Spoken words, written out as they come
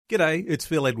G'day, it's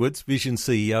Phil Edwards, Vision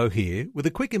CEO here, with a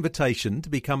quick invitation to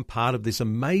become part of this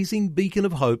amazing beacon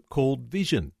of hope called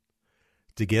Vision.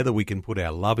 Together we can put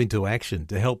our love into action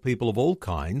to help people of all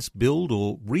kinds build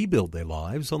or rebuild their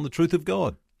lives on the truth of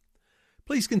God.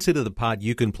 Please consider the part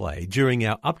you can play during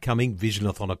our upcoming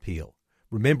Visionathon appeal,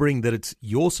 remembering that it's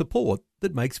your support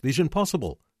that makes Vision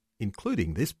possible,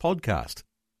 including this podcast.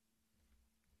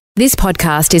 This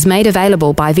podcast is made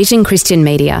available by Vision Christian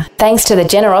Media, thanks to the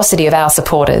generosity of our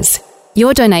supporters.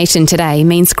 Your donation today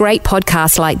means great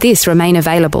podcasts like this remain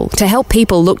available to help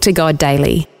people look to God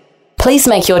daily. Please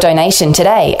make your donation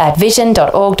today at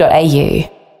vision.org.au.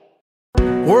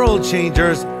 World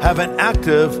changers have an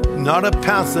active, not a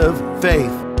passive,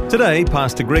 faith. Today,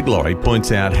 Pastor Greg Laurie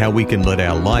points out how we can let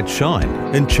our light shine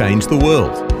and change the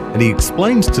world. And he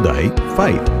explains today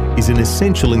faith is an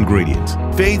essential ingredient.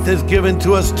 Faith is given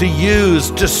to us to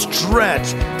use, to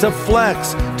stretch, to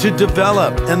flex, to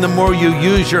develop. And the more you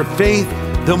use your faith,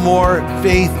 the more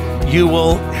faith you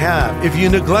will have. If you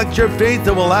neglect your faith,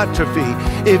 it will atrophy.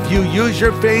 If you use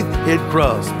your faith, it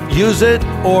grows. Use it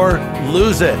or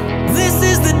lose it. This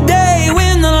is the day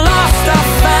when the lost are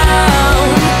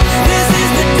found. This is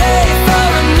the day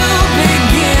for a new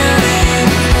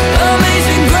beginning.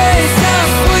 Amazing grace, how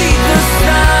sweet the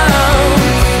sound.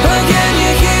 Again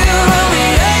you hear all the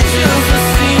angels are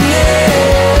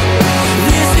singing.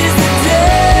 This is the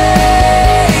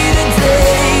day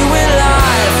when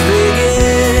life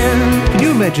begins. Can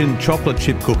you imagine chocolate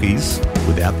chip cookies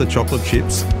without the chocolate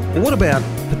chips? Or what about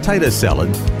potato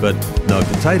salad but no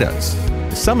potatoes?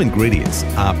 Some ingredients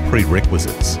are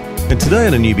prerequisites. And today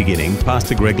on A New Beginning,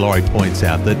 Pastor Greg Laurie points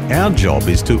out that our job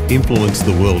is to influence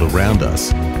the world around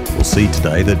us. We'll see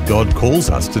today that God calls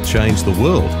us to change the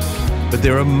world. But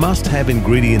there are must-have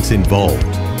ingredients involved,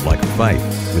 like faith.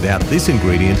 Without this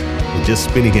ingredient, we're just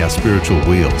spinning our spiritual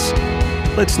wheels.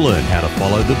 Let's learn how to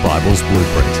follow the Bible's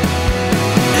blueprint.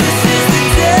 This is the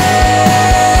day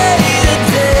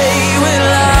when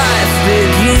life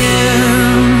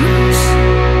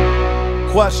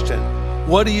begins. Question: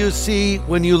 what do you see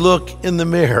when you look in the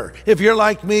mirror? If you're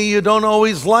like me, you don't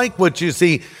always like what you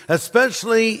see,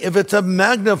 especially if it's a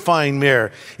magnifying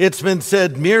mirror. It's been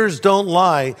said, mirrors don't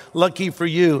lie. Lucky for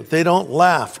you, they don't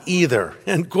laugh either.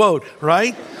 End quote,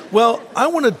 right? Well, I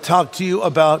want to talk to you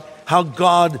about how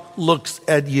God looks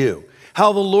at you,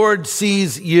 how the Lord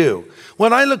sees you.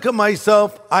 When I look at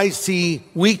myself, I see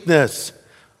weakness.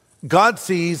 God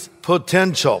sees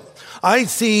potential. I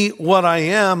see what I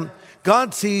am.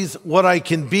 God sees what I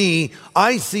can be.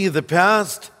 I see the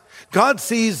past. God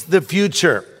sees the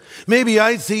future. Maybe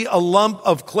I see a lump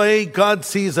of clay. God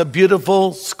sees a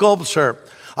beautiful sculpture.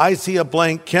 I see a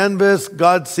blank canvas.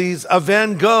 God sees a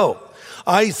Van Gogh.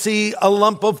 I see a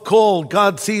lump of coal.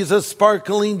 God sees a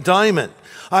sparkling diamond.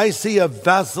 I see a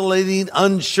vacillating,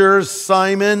 unsure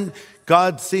Simon.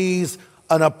 God sees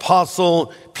an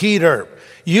apostle Peter.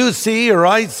 You see, or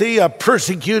I see, a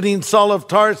persecuting Saul of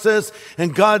Tarsus,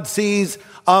 and God sees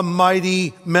a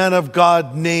mighty man of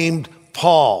God named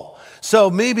Paul. So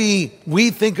maybe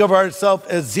we think of ourselves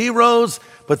as zeros,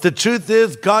 but the truth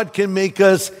is God can make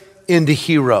us into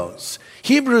heroes.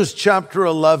 Hebrews chapter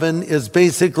 11 is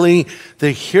basically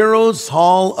the Heroes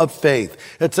Hall of Faith.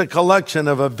 It's a collection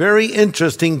of a very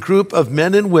interesting group of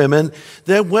men and women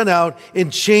that went out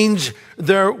and changed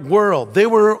their world. They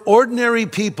were ordinary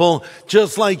people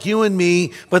just like you and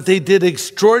me, but they did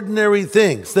extraordinary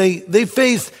things. They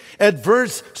faced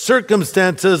adverse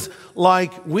circumstances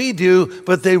like we do,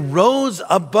 but they rose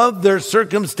above their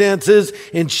circumstances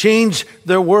and changed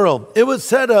their world. It was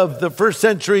said of the first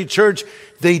century church,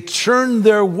 they turned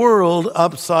their world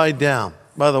upside down.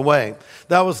 By the way,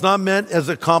 that was not meant as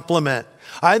a compliment.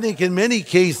 I think in many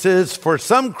cases, for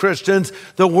some Christians,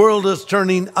 the world is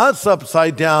turning us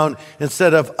upside down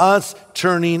instead of us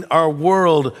turning our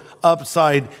world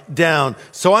upside down.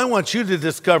 So I want you to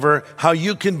discover how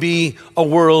you can be a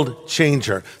world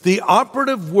changer. The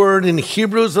operative word in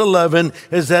Hebrews 11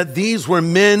 is that these were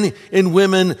men and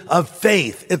women of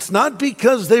faith. It's not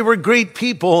because they were great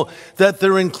people that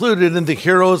they're included in the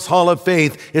Heroes Hall of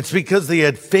Faith. It's because they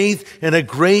had faith in a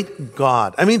great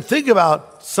God. I mean, think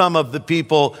about some of the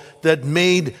people that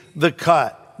made the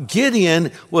cut.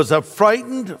 Gideon was a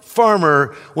frightened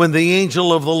farmer when the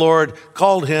angel of the Lord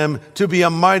called him to be a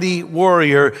mighty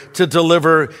warrior to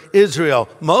deliver Israel.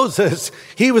 Moses,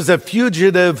 he was a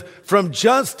fugitive from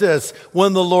justice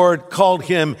when the Lord called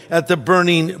him at the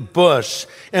burning bush.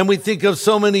 And we think of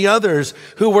so many others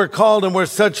who were called and were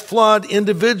such flawed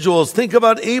individuals. Think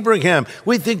about Abraham.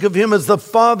 We think of him as the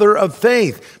father of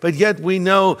faith, but yet we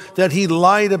know that he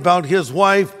lied about his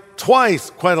wife twice,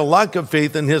 quite a lack of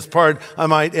faith in his part, I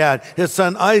might add. His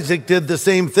son Isaac did the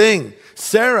same thing.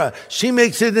 Sarah, she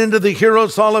makes it into the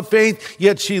Heroes Hall of Faith,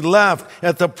 yet she laughed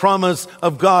at the promise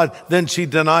of God. Then she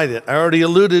denied it. I already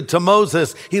alluded to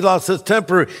Moses. He lost his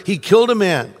temper. He killed a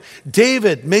man.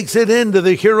 David makes it into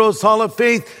the Heroes Hall of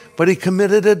Faith, but he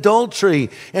committed adultery.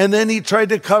 And then he tried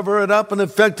to cover it up and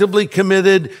effectively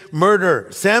committed murder.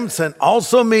 Samson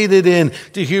also made it in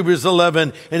to Hebrews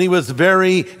 11, and he was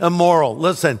very immoral.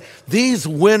 Listen, these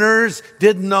winners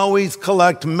didn't always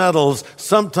collect medals.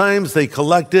 Sometimes they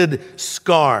collected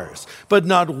scars. But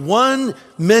not one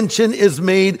mention is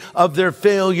made of their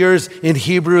failures in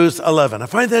Hebrews 11. I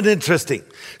find that interesting.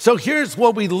 So here's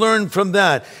what we learn from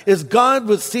that, is God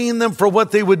was seeing them for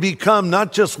what they would become,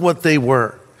 not just what they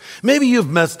were. Maybe you've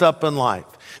messed up in life.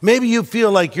 Maybe you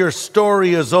feel like your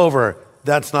story is over.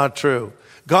 That's not true.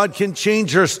 God can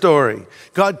change your story.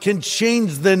 God can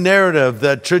change the narrative,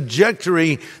 the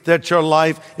trajectory that your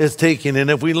life is taking. And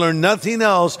if we learn nothing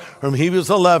else from Hebrews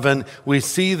 11, we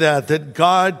see that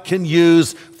God can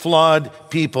use flawed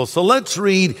people. So let's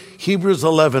read Hebrews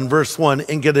 11, verse 1,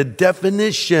 and get a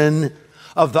definition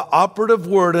of the operative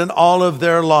word in all of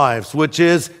their lives, which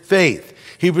is faith.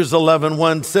 Hebrews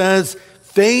 11:1 says,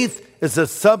 faith is the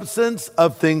substance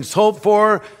of things hoped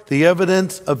for, the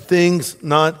evidence of things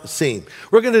not seen.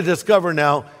 We're going to discover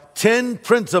now 10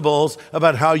 principles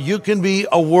about how you can be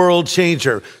a world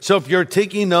changer. So if you're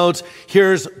taking notes,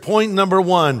 here's point number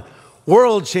 1.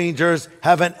 World changers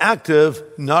have an active,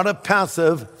 not a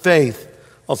passive faith.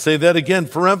 I'll say that again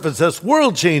for emphasis.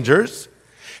 World changers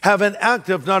have an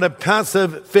active, not a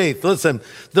passive faith. Listen,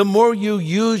 the more you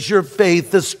use your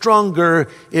faith, the stronger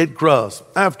it grows.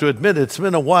 I have to admit, it's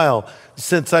been a while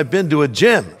since I've been to a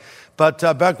gym. But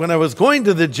back when I was going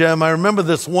to the gym, I remember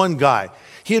this one guy.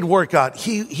 He had worked out.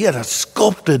 He had a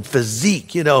sculpted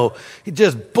physique, he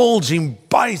just bulging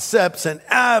biceps and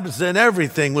abs and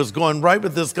everything was going right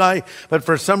with this guy. But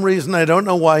for some reason, I don't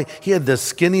know why, he had the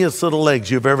skinniest little legs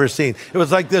you've ever seen. It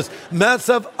was like this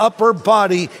massive upper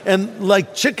body and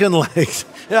like chicken legs.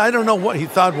 I don't know what he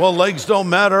thought. Well, legs don't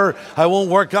matter. I won't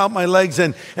work out my legs.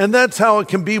 And that's how it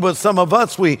can be with some of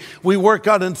us. We work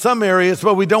out in some areas,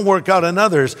 but we don't work out in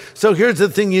others. So here's the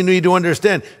thing you need to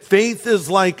understand. Faith is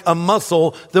like a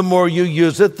muscle. The more you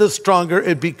use it, the stronger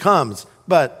it becomes.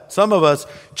 But some of us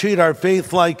treat our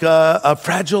faith like a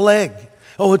fragile egg.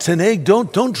 Oh, it's an egg.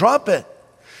 Don't drop it.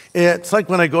 It's like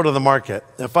when I go to the market.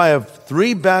 If I have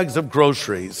 3 bags of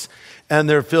groceries and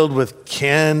they're filled with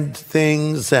canned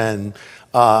things and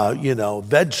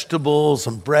vegetables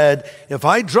and bread. If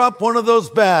I drop one of those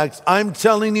bags, I'm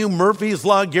telling you, Murphy's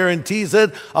Law guarantees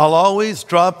it. I'll always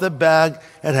drop the bag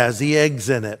that has the eggs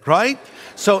in it, right?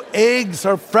 So eggs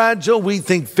are fragile. We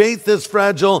think faith is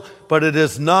fragile, but it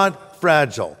is not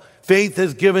fragile. Faith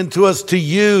is given to us to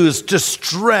use, to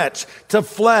stretch, to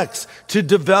flex, to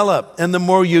develop. And the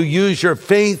more you use your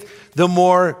faith, the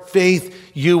more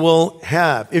faith you will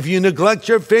have. If you neglect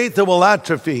your faith, it will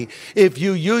atrophy. If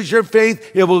you use your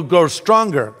faith, it will grow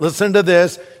stronger. Listen to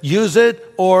this. Use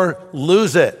it or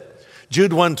lose it.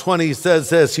 Jude 1:20 says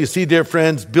this. You see, dear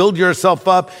friends, build yourself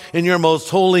up in your most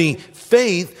holy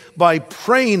faith by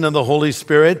praying in the Holy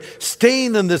Spirit,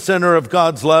 staying in the center of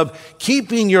God's love,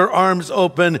 keeping your arms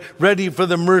open, ready for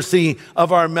the mercy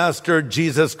of our Master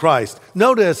Jesus Christ.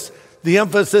 Notice the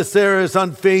emphasis there is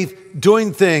on faith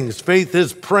doing things. Faith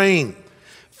is praying.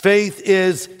 Faith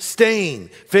is staying.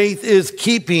 Faith is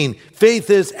keeping. Faith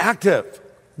is active.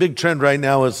 Big trend right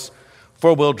now is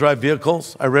 4-wheel drive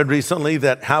vehicles. I read recently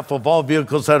that half of all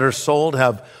vehicles that are sold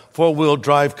have 4-wheel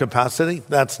drive capacity.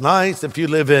 That's nice if you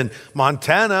live in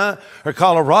Montana or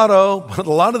Colorado, but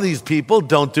a lot of these people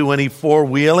don't do any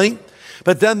 4-wheeling.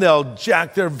 But then they'll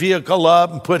jack their vehicle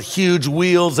up and put huge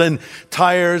wheels and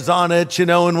tires on it,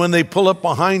 and when they pull up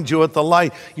behind you at the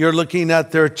light, you're looking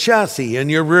at their chassis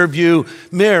and your rear view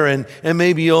mirror, and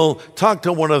maybe you'll talk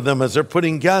to one of them as they're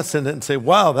putting gas in it and say,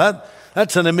 wow,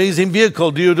 that's an amazing vehicle.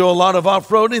 Do you do a lot of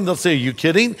off-roading? They'll say, are you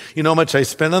kidding? You know how much I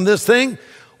spent on this thing?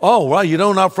 Oh, well, you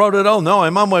don't off-road at all? No,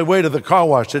 I'm on my way to the car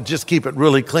wash to just keep it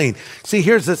really clean. See,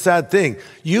 here's the sad thing.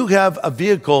 You have a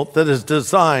vehicle that is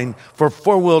designed for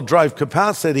 4-wheel drive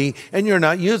capacity, and you're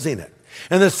not using it.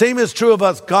 And the same is true of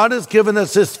us. God has given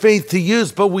us this faith to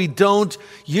use, but we don't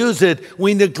use it.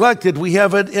 We neglect it. We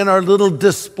have it in our little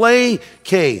display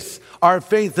case. Our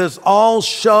faith is all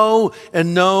show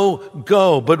and no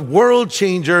go. But world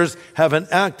changers have an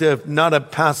active, not a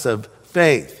passive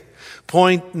faith.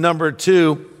 Point number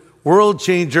 2, world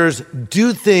changers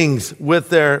do things with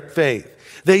their faith.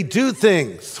 They do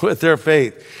things with their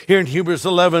faith. Here in Hebrews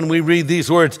 11, we read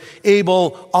these words,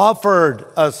 Abel offered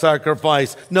a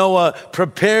sacrifice. Noah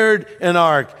prepared an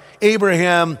ark.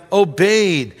 Abraham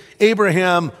obeyed.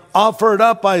 Abraham offered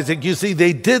up Isaac. You see,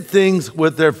 they did things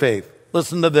with their faith.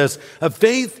 Listen to this. A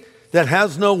faith that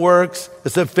has no works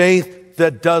is a faith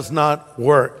that does not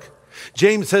work.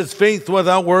 James says faith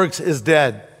without works is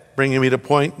dead. Bringing me to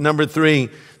point number 3.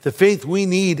 The faith we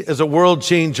need as a world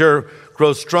changer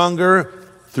grows stronger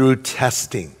through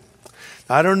testing.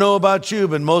 I don't know about you,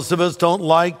 but most of us don't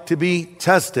like to be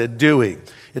tested, do we?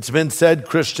 It's been said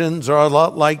Christians are a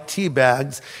lot like tea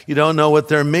bags. You don't know what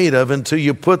they're made of until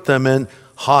you put them in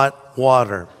hot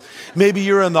water. Maybe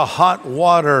you're in the hot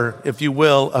water, if you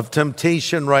will, of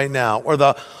temptation right now, or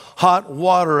the hot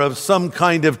water of some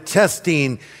kind of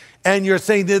testing, and you're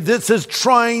saying that this is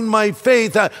trying my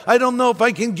faith. I don't know if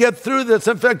I can get through this.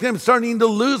 In fact, I'm starting to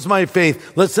lose my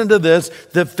faith. Listen to this.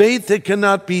 The faith that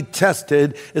cannot be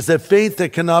tested is the faith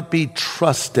that cannot be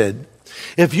trusted.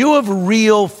 If you have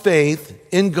real faith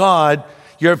in God,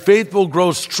 your faith will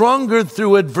grow stronger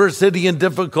through adversity and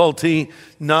difficulty,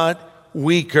 not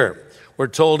weaker. We're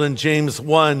told in James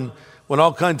 1, when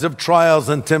all kinds of trials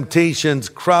and temptations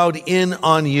crowd in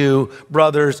on you,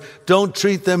 brothers, don't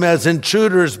treat them as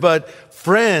intruders, but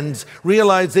friends.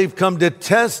 Realize they've come to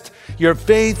test your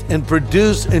faith and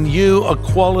produce in you a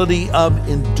quality of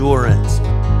endurance.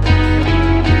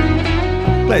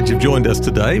 Glad you've joined us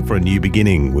today for A New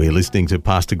Beginning. We're listening to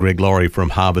Pastor Greg Laurie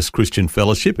from Harvest Christian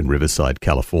Fellowship in Riverside,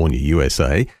 California,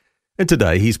 USA. And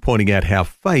today he's pointing out how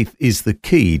faith is the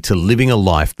key to living a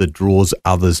life that draws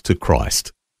others to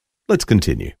Christ. Let's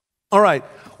continue. All right,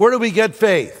 where do we get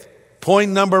faith?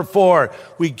 Point number 4,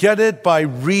 we get it by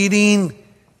reading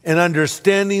and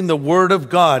understanding the Word of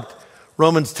God.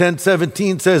 Romans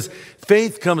 10:17 says,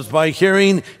 faith comes by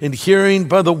hearing, and hearing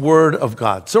by the Word of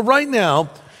God. So right now,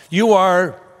 you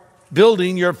are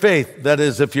building your faith. That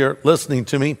is, if you're listening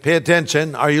to me, pay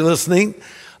attention. Are you listening?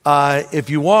 If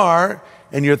you are,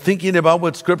 and you're thinking about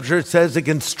what Scripture says, it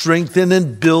can strengthen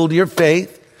and build your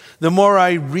faith. The more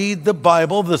I read the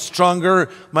Bible, the stronger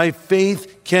my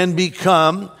faith can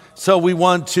become. So we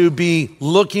want to be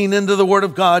looking into the Word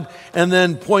of God. And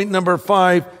then point number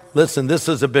 5, listen, this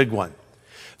is a big one.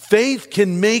 Faith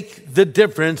can make the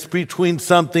difference between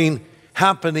something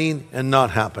happening and not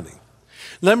happening.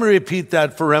 Let me repeat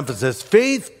that for emphasis.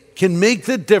 Faith can make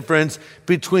the difference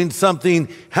between something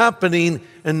happening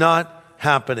and not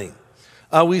happening.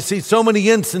 We see so many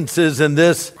instances in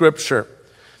this scripture.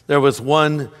 There was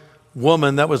one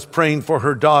woman that was praying for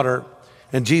her daughter,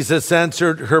 and Jesus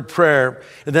answered her prayer.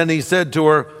 And then he said to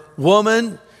her,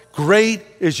 woman, great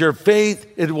is your faith.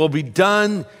 It will be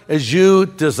done as you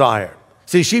desire.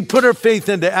 See, she put her faith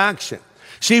into action.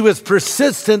 She was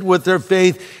persistent with her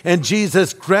faith, and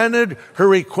Jesus granted her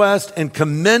request and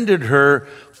commended her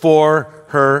for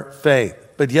her faith.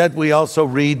 But yet we also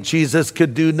read Jesus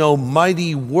could do no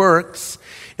mighty works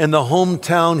in the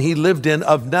hometown he lived in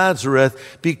of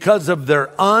Nazareth because of their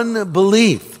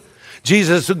unbelief.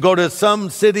 Jesus would go to some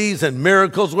cities and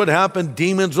miracles would happen.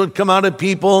 Demons would come out of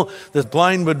people. The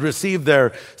blind would receive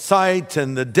their sight,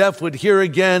 and the deaf would hear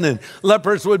again, and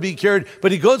lepers would be cured.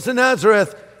 But he goes to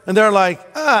Nazareth, and they're like,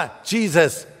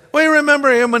 Jesus, we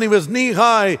remember him when he was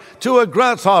knee-high to a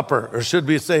grasshopper, or should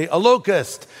we say a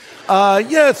locust.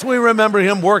 Yes, we remember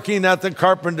him working at the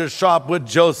carpenter's shop with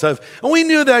Joseph, and we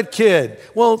knew that kid.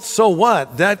 Well, so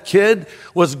what? That kid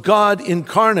was God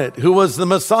incarnate, who was the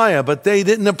Messiah, but they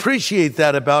didn't appreciate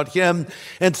that about him,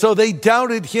 and so they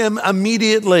doubted him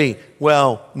immediately.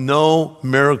 Well, no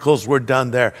miracles were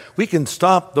done there. We can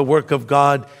stop the work of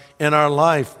God in our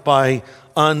life by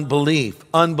unbelief.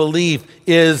 Unbelief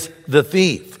is the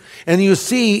thief. And you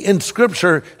see in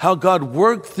Scripture how God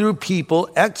worked through people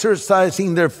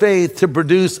exercising their faith to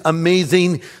produce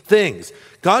amazing things.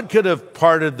 God could have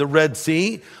parted the Red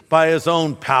Sea by his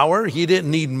own power. He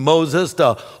didn't need Moses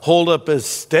to hold up his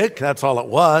stick. That's all it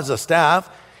was, a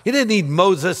staff. He didn't need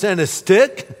Moses and his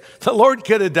stick. The Lord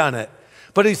could have done it.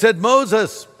 But he said,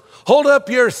 Moses, hold up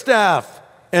your staff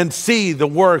and see the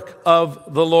work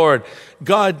of the Lord.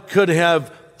 God could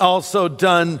have also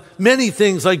done many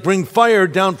things like bring fire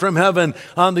down from heaven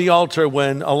on the altar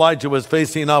when Elijah was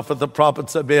facing off with the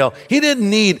prophets of Baal. He didn't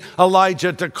need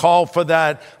Elijah to call for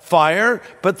that fire,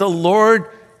 but the Lord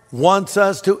wants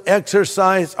us to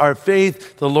exercise our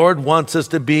faith. The Lord wants us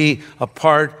to be a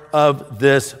part of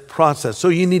this process. So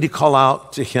you need to call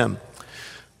out to him.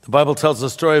 The Bible tells the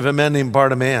story of a man named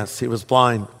Bartimaeus. He was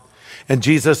blind, and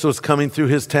Jesus was coming through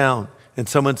his town, and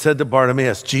someone said to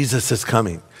Bartimaeus, Jesus is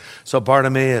coming. So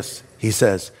Bartimaeus, he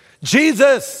says,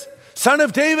 Jesus, Son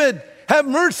of David, have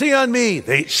mercy on me.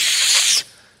 Shh,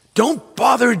 don't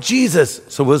bother Jesus.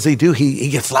 So what does he do? He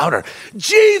gets louder.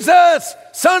 Jesus,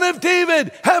 Son of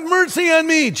David, have mercy on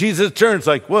me. Jesus turns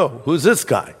like, whoa, who's this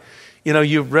guy? You know,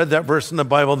 you've read that verse in the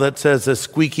Bible that says a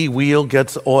squeaky wheel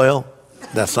gets oil.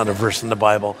 That's not a verse in the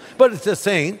Bible, but it's a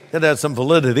saying that has some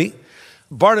validity.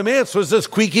 Bartimaeus was a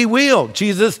squeaky wheel.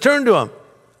 Jesus turned to him.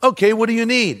 Okay, what do you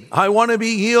need? I want to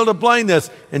be healed of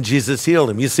blindness. And Jesus healed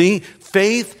him. You see,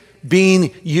 faith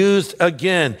being used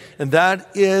again. And that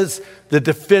is the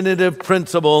definitive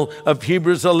principle of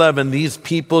Hebrews 11. These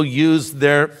people use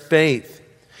their faith.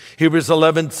 Hebrews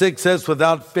 11:6 says,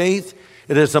 without faith,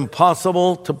 it is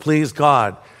impossible to please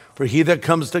God. For he that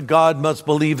comes to God must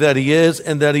believe that he is,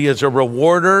 and that he is a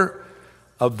rewarder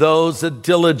of those that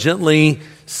diligently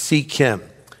seek him.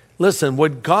 Listen,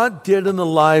 what God did in the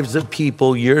lives of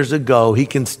people years ago, he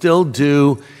can still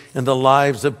do in the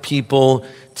lives of people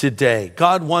today.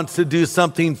 God wants to do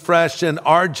something fresh in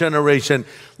our generation.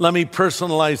 Let me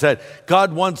personalize that.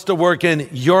 God wants to work in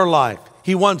your life.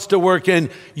 He wants to work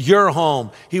in your home.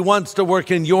 He wants to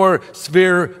work in your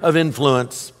sphere of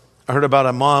influence. I heard about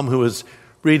a mom who was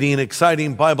reading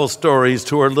exciting Bible stories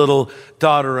to her little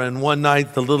daughter. And one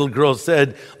night the little girl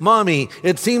said, "Mommy,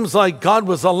 it seems like God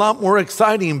was a lot more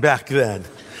exciting back then."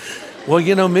 Well,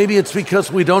 you know, maybe it's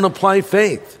because we don't apply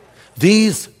faith.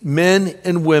 These men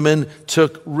and women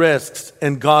took risks,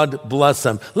 and God bless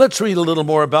them. Let's read a little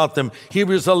more about them.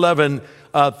 Hebrews 11,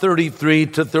 33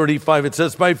 to 35. It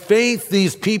says, by faith,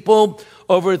 these people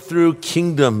overthrew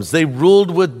kingdoms. They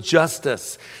ruled with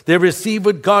justice. They received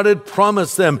what God had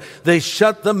promised them. They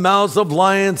shut the mouths of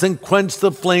lions and quenched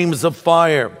the flames of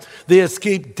fire. They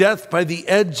escaped death by the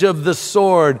edge of the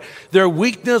sword. Their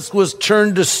weakness was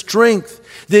turned to strength.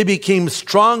 They became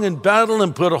strong in battle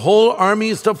and put whole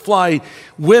armies to flight.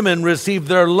 Women received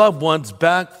their loved ones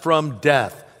back from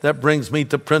death. That brings me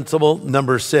to principle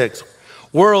number 6.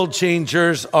 World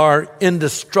changers are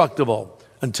indestructible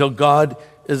until God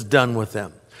is done with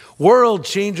them. World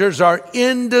changers are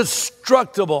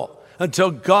indestructible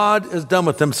until God is done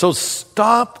with them. So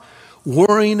stop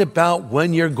worrying about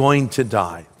when you're going to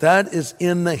die. That is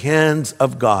in the hands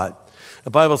of God. The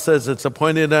Bible says it's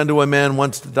appointed unto a man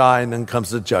once to die, and then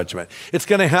comes the judgment. It's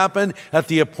going to happen at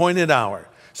the appointed hour.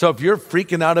 So if you're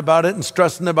freaking out about it and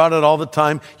stressing about it all the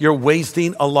time, you're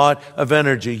wasting a lot of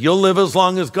energy. You'll live as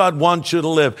long as God wants you to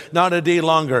live, not a day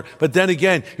longer. But then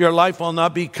again, your life will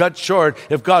not be cut short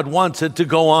if God wants it to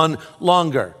go on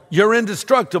longer. You're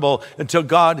indestructible until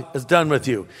God is done with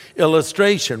you.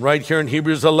 Illustration right here in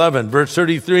Hebrews 11, verse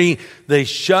 33, they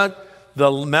shut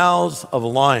the mouths of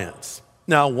lions.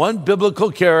 Now, one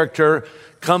biblical character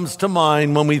comes to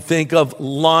mind when we think of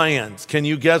lions. Can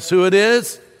you guess who it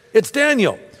is? It's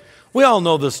Daniel. We all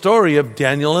know the story of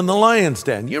Daniel in the lion's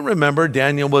den. You remember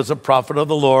Daniel was a prophet of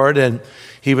the Lord, and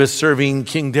he was serving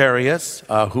King Darius,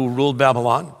 who ruled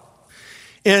Babylon.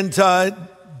 And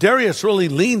Darius really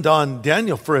leaned on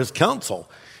Daniel for his counsel.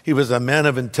 He was a man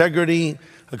of integrity,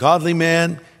 a godly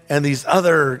man, and these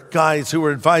other guys who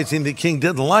were advising the king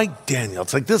didn't like Daniel.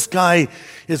 It's like, this guy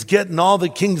is getting all the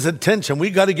king's attention. We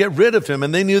got to get rid of him.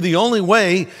 And they knew the only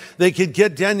way they could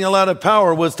get Daniel out of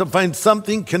power was to find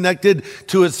something connected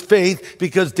to his faith,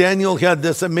 because Daniel had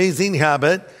this amazing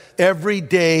habit. Every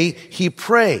day he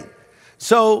prayed.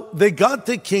 So they got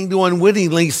the king to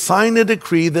unwittingly sign a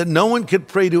decree that no one could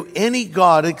pray to any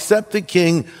god except the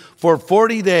king for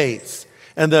 40 days.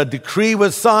 And the decree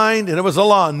was signed, and it was a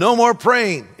law. No more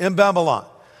praying in Babylon.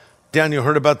 Daniel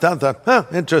heard about that and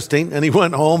thought, interesting. And he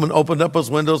went home and opened up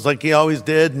his windows like he always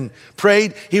did and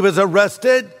prayed. He was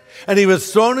arrested, and he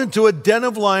was thrown into a den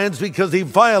of lions because he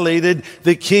violated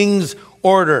the king's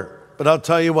order. But I'll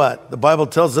tell you what, the Bible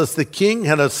tells us the king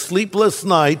had a sleepless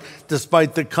night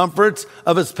despite the comforts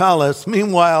of his palace.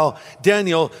 Meanwhile,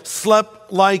 Daniel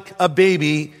slept like a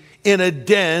baby in a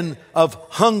den of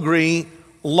hungry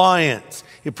lions.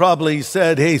 He probably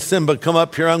said, "Hey, Simba, come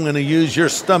up here. I'm going to use your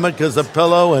stomach as a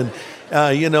pillow. And,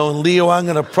 and Leo, I'm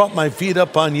going to prop my feet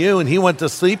up on you." And he went to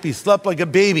sleep. He slept like a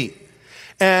baby.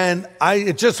 And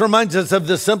it just reminds us of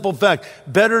the simple fact,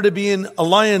 better to be in a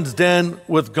lion's den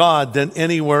with God than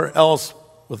anywhere else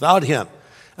without him.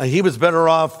 He was better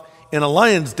off in a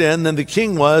lion's den than the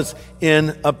king was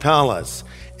in a palace.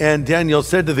 And Daniel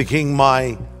said to the king,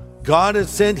 "My God has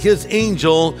sent his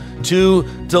angel to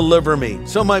deliver me."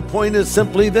 So my point is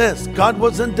simply this: God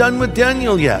wasn't done with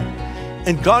Daniel yet,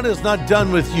 and God is not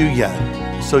done with you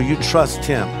yet. So you trust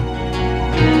him.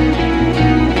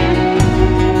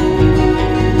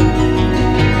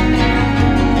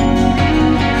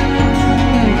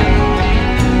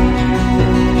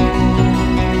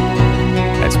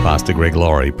 That's Pastor Pastor Greg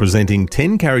Laurie, presenting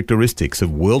 10 characteristics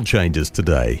of world changers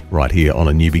today, right here on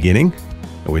A New Beginning.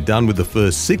 And we're done with the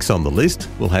first 6 on the list.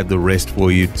 We'll have the rest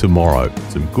for you tomorrow.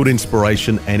 Some good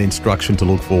inspiration and instruction to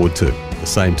look forward to at the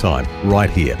same time, right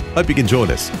here. Hope you can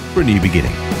join us for A New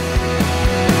Beginning.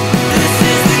 This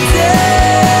is the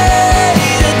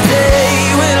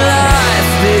day when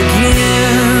life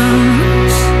begins.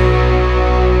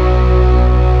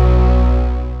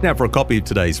 Now, for a copy of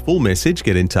today's full message,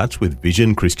 get in touch with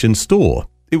Vision Christian Store.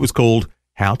 It was called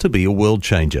How to Be a World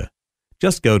Changer.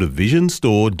 Just go to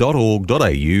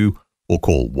visionstore.org.au or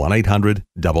call 1-800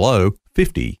 00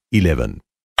 50 11.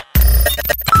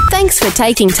 Thanks for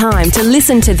taking time to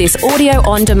listen to this audio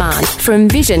on demand from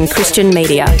Vision Christian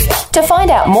Media. To find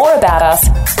out more about us,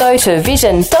 go to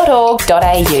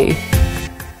vision.org.au.